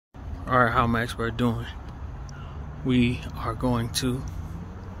or how I'm expert doing, we are going to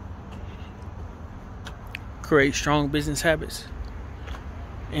create strong business habits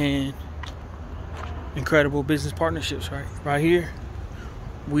and incredible business partnerships. Right here,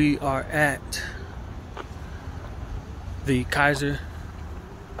 we are at the Kaiser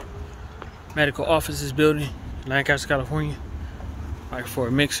Medical Offices building, Lancaster, California, right, for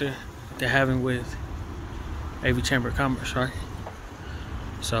a mixer they're having with AV Chamber of Commerce, right?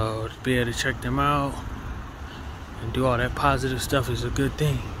 So to be able to check them out and do all that positive stuff is a good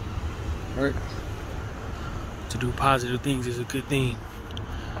thing, right? To do positive things is a good thing.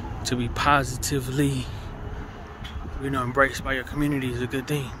 To be positively, embraced by your community is a good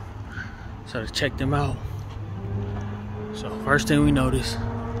thing. So to check them out. So first thing we notice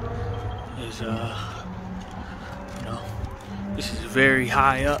is, this is very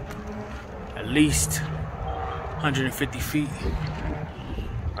high up, at least 150 feet.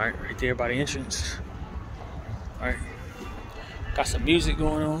 All right there by the entrance. All right, got some music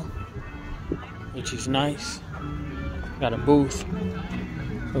going on, which is nice. Got a booth.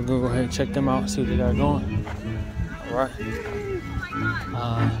 We'll go ahead and check them out, see what they got going. All right.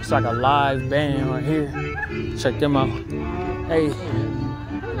 It's like a live band right here. Check them out. Hey,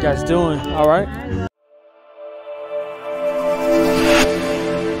 you guys doing all right?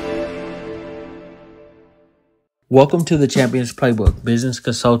 Welcome to the Champions Playbook business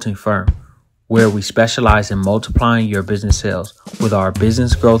consulting firm, where we specialize in multiplying your business sales with our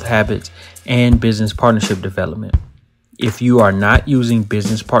business growth habits and business partnership development. If you are not using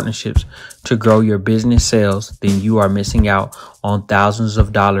business partnerships to grow your business sales, then you are missing out on thousands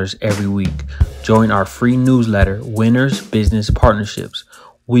of dollars every week. Join our free newsletter, Winners Business Partnerships.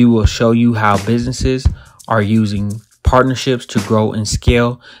 We will show you how businesses are using partnerships to grow and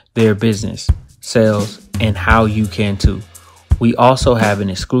scale their business, sales, and how you can too. We also have an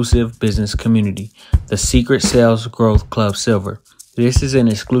exclusive business community, the Secret Sales Growth Club Silver. This is an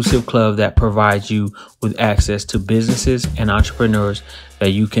exclusive club that provides you with access to businesses and entrepreneurs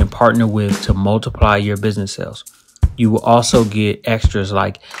that you can partner with to multiply your business sales. You will also get extras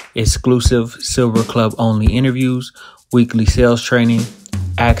like exclusive Silver Club only interviews, weekly sales training,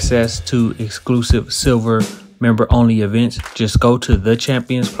 access to exclusive Silver member only events. Just go to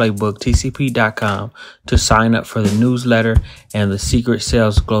thechampionsplaybooktcp.com to sign up for the newsletter and the Secret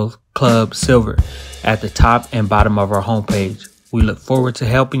Sales Growth Club Silver at the top and bottom of our homepage. We look forward to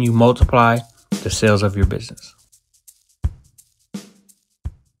helping you multiply the sales of your business.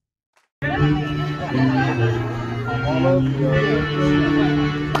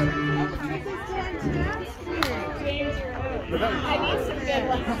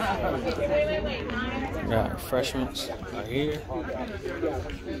 Got refreshments right here.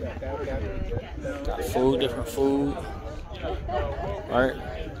 Got food, different food. Alright.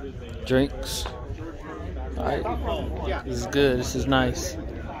 Drinks. Alright. This is good. This is nice.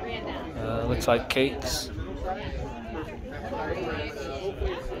 Looks like cakes.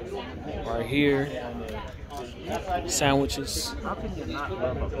 Right here. Sandwiches. So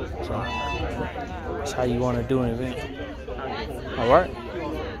that's how you want to do an event. Alright?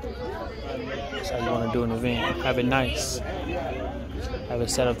 That's how you want to do an event. Have it nice. Have it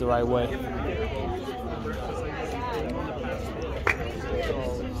set up the right way.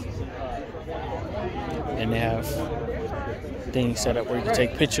 And they have things set up where you can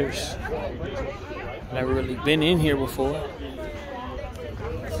take pictures. Never really been in here before.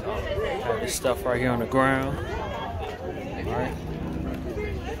 Got this stuff right here on the ground. Alright.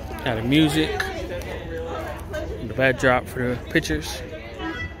 Got the music. The backdrop for the pictures,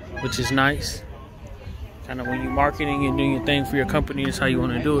 which is nice. Kind of when you're marketing and doing your thing for your company, that's how you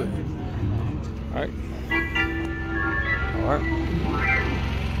want to do it. Alright. Alright.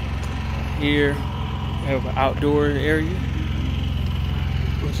 Here we have an outdoor area,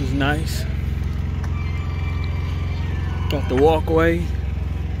 which is nice. Got the walkway.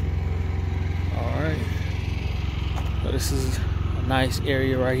 Alright. So this is a nice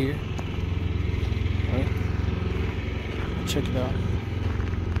area right here. Alright. Check it out.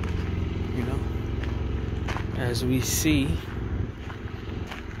 As we see,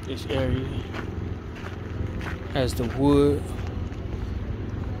 this area has the wood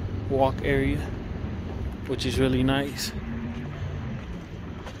walk area, which is really nice.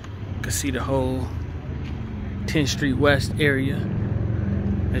 You can see the whole 10th Street West area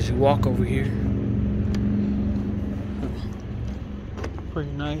as you walk over here.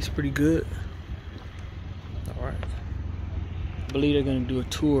 Pretty nice, pretty good. Alright. I believe they're gonna do a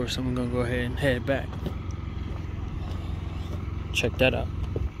tour, so I'm gonna go ahead and head back. Check that out.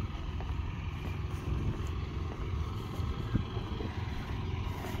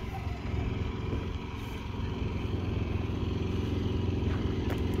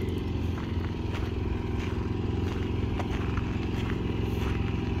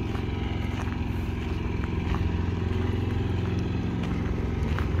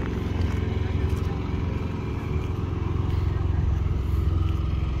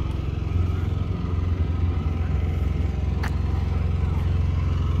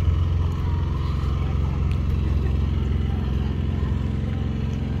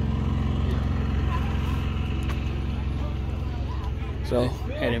 So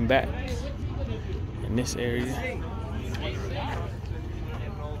heading back in this area.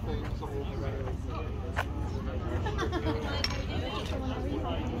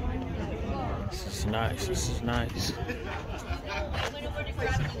 This is nice. This is nice.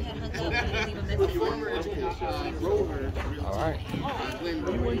 All right.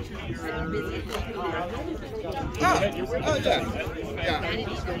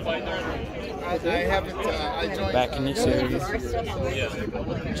 I haven't. I joined. Back in this area.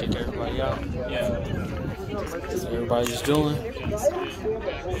 Check everybody out. So everybody's doing.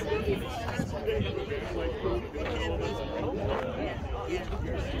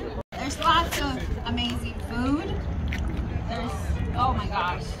 There's lots of amazing food. Oh my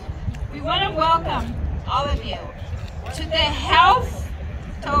gosh. We want to welcome all of you to the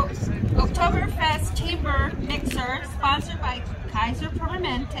Healthtober Chamber Mixer, sponsored by Kaiser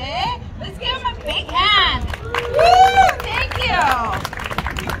Permanente. Let's give them a big hand. Woo! Thank you.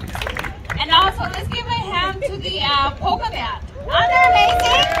 And also, let's give a hand to the polka band. Aren't they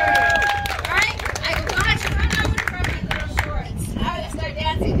amazing? All right. Gosh, I'm not going to wear my little shorts. I'm going to start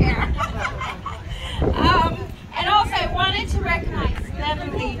dancing here. And also, I wanted to recognize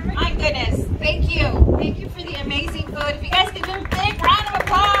Beverly. My goodness, thank you. Thank you for the amazing food. If you guys can give a big round of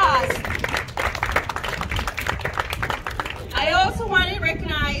applause. I also want to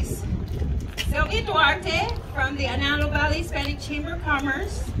recognize Sylvia Duarte from the Antelope Valley Hispanic Chamber of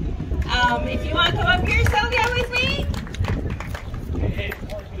Commerce. If you want to come up here, Sylvia, with me.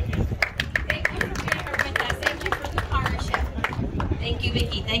 Thank you for being here with us. Thank you for the partnership. Thank you,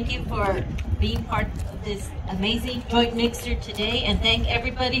 Vicky. Thank you for being part of this amazing joint mixer today, and thank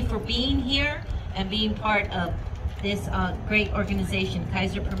everybody for being here and being part of this great organization,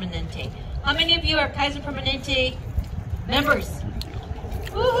 Kaiser Permanente. How many of you are Kaiser Permanente members?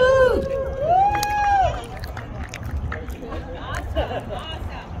 Woohoo! Awesome.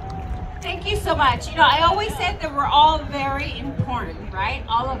 Thank you so much. You know, I always said that we're all very important, right?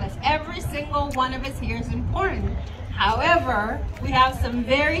 All of us. Every single one of us here is important. However, we have some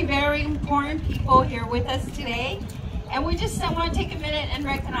very, very important people here with us today, and we just want to take a minute and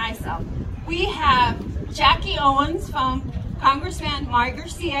recognize them. We have Jackie Owens from Congressman Mar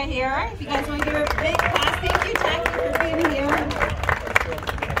Garcia here. If you guys want to give her a big clap, thank you, Jackie, for being here.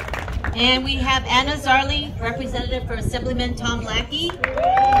 And we have Anna Zarley, representative for Assemblyman Tom Lackey.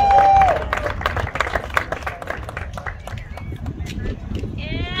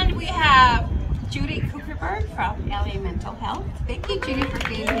 And we have Judy Kuperberg from LA Mental Health. Thank you, Judy, for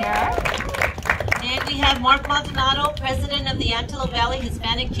being here. And we have Mark Maldonado, president of the Antelope Valley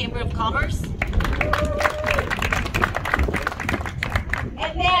Hispanic Chamber of Commerce.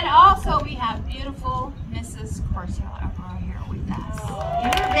 And then also we have beautiful Mrs. Corsiel Eberle here with us.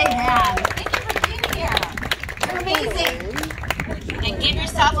 Give her a big hand. Thank you for being here. You're amazing. And give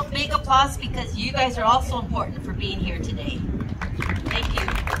yourself a big applause because you guys are also important for being here today. Thank you.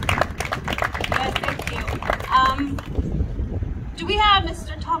 Yes, thank you. Do we have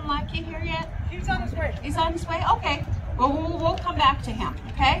Mr. Tom Lackey here yet? He's on his way. He's on his way? Okay. Well, we'll come back to him,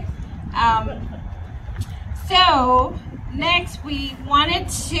 okay? So, next we wanted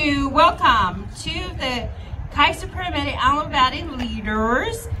to welcome to the Kaiser Permanente Antelope Valley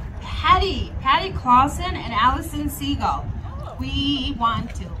leaders, Patty Clausen and Allison Siegel. We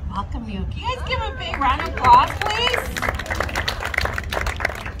want to welcome you. Can you guys give a big round of applause, please?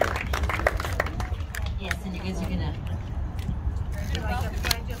 Yes, and you guys are gonna.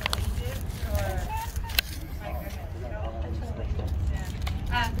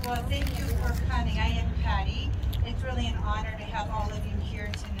 Well, thank you for coming. I am Patty. It's really an honor to have all of you here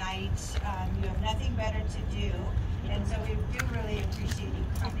tonight. You have nothing better to do, and so we do really appreciate you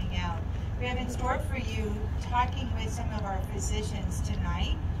coming out. We have in store for you talking with some of our physicians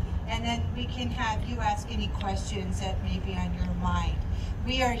tonight, and then we can have you ask any questions that may be on your mind.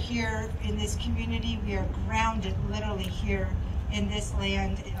 We are here in this community. We are grounded literally here in this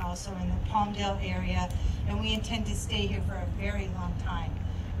land and also in the Palmdale area, and we intend to stay here for a very long time.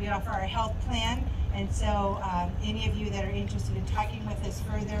 We offer our health plan, and so any of you that are interested in talking with us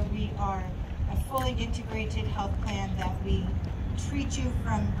further, we are a fully integrated health plan that we treat you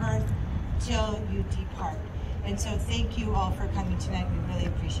from birth till you depart. And so thank you all for coming tonight. We really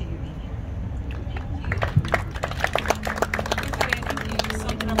appreciate you being here. I think you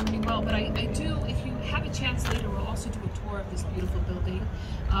summed it up pretty well, but I do, if you have a chance later, we'll also also do a tour of this beautiful building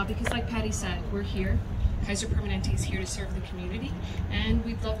because like Patty said, we're here. Kaiser Permanente is here to serve the community, and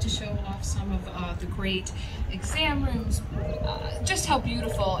we'd love to show off some of the great exam rooms, just how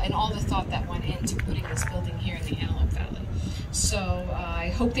beautiful and all the thought that went into putting this building here in the Antelope Valley. So I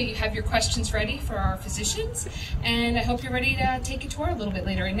hope that you have your questions ready for our physicians, and I hope you're ready to take a tour a little bit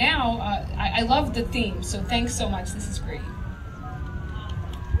later. And now, I love the theme, so thanks so much. This is great.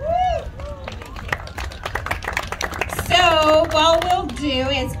 So what we'll do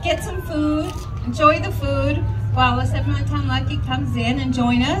is get some food, enjoy the food while the 7-Time Lucky comes in and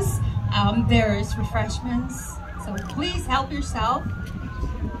join us. There's refreshments, so please help yourself.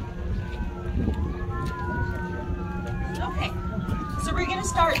 Okay, so we're gonna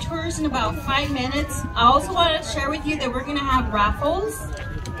start tours in about 5 minutes. I also want to share with you that we're gonna have raffles.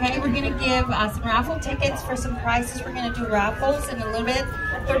 Okay, we're gonna give some raffle tickets for some prizes. We're gonna do raffles in a little bit.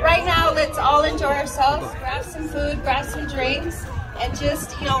 But right now, let's all enjoy ourselves, grab some food, grab some drinks, and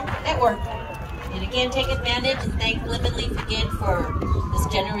just, network. And again, take advantage and thank Lemon Leaf again for this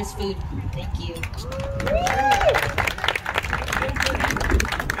generous food. Thank you.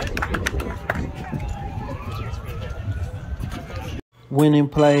 Winning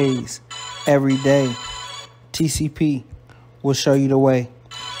plays every day. TCP will show you the way.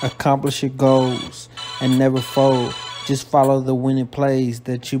 Accomplish your goals and never fold. Just follow the winning plays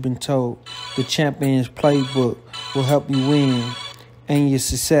that you've been told. The Champions Playbook will help you win, and your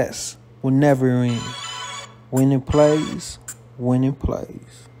success will never end. Winning plays, winning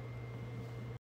plays.